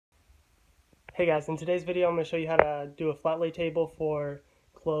Hey guys, in today's video I'm going to show you how to do a flat lay table for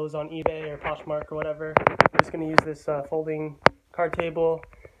clothes on eBay or Poshmark or whatever. I'm just going to use this folding card table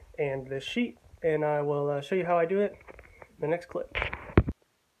and this sheet, and I will show you how I do it in the next clip.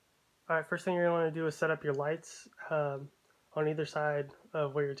 Alright, first thing you're going to want to do is set up your lights on either side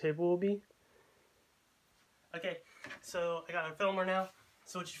of where your table will be. Okay, so I got a filmer now.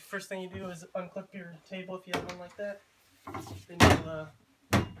 So first thing you do is unclip your table if you have one like that. Then you'll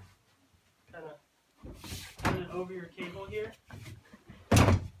kind of put it over your cable here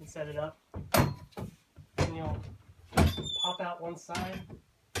and set it up. Then you'll pop out one side,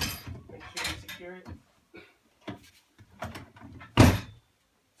 make sure you secure it,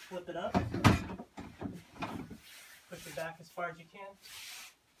 flip it up, push it back as far as you can.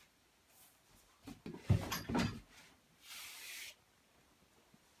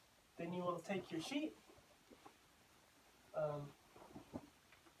 Then you will take your sheet,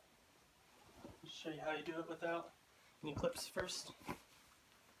 show you how you do it without any clips first. So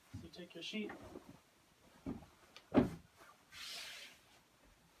you take your sheet, lay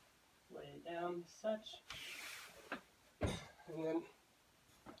it down as such, and then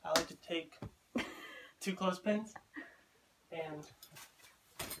I like to take 2 clothespins and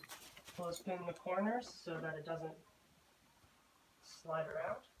clothespin the corners so that it doesn't slide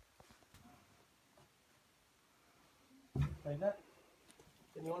around. Like that.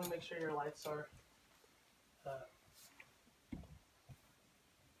 Then you want to make sure your lights are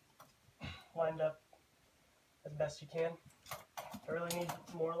lined up as best you can. I really need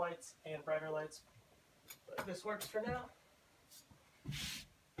more lights and brighter lights, but this works for now.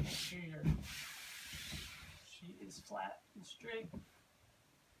 Make sure your sheet is flat and straight.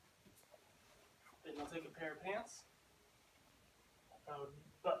 Then you'll take a pair of pants. I would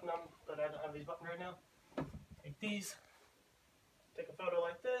button them, but I don't have these buttoned right now. Take these. Take a photo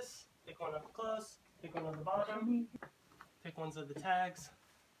like this, take one up close, take one on the bottom, take ones of the tags,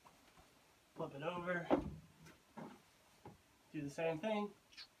 flip it over, do the same thing,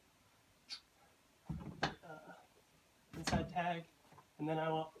 inside tag, and then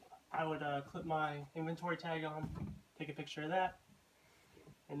I would clip my inventory tag on, take a picture of that,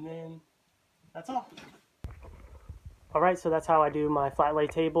 and then that's all. Alright, so that's how I do my flat lay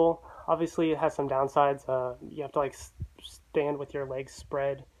table. Obviously it has some downsides. You have to stand with your legs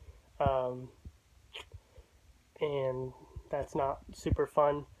spread, and that's not super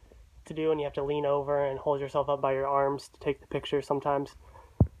fun to do, and you have to lean over and hold yourself up by your arms to take the picture sometimes.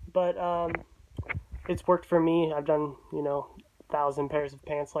 But it's worked for me. I've done 1,000 pairs of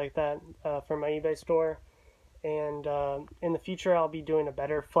pants like that for my eBay store, and in the future I'll be doing a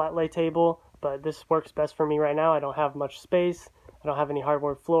better flat lay table, but this works best for me right now. I don't have much space, I don't have any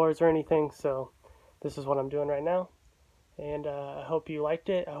hardwood floors or anything, so this is what I'm doing right now. And I hope you liked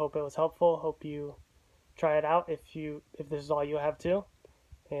it. I hope it was helpful. Hope you try it out if this is all you have to.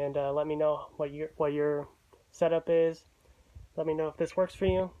 And let me know what your setup is. Let me know if this works for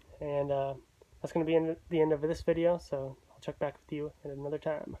you. And that's going to be the end of this video. So I'll check back with you at another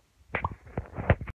time.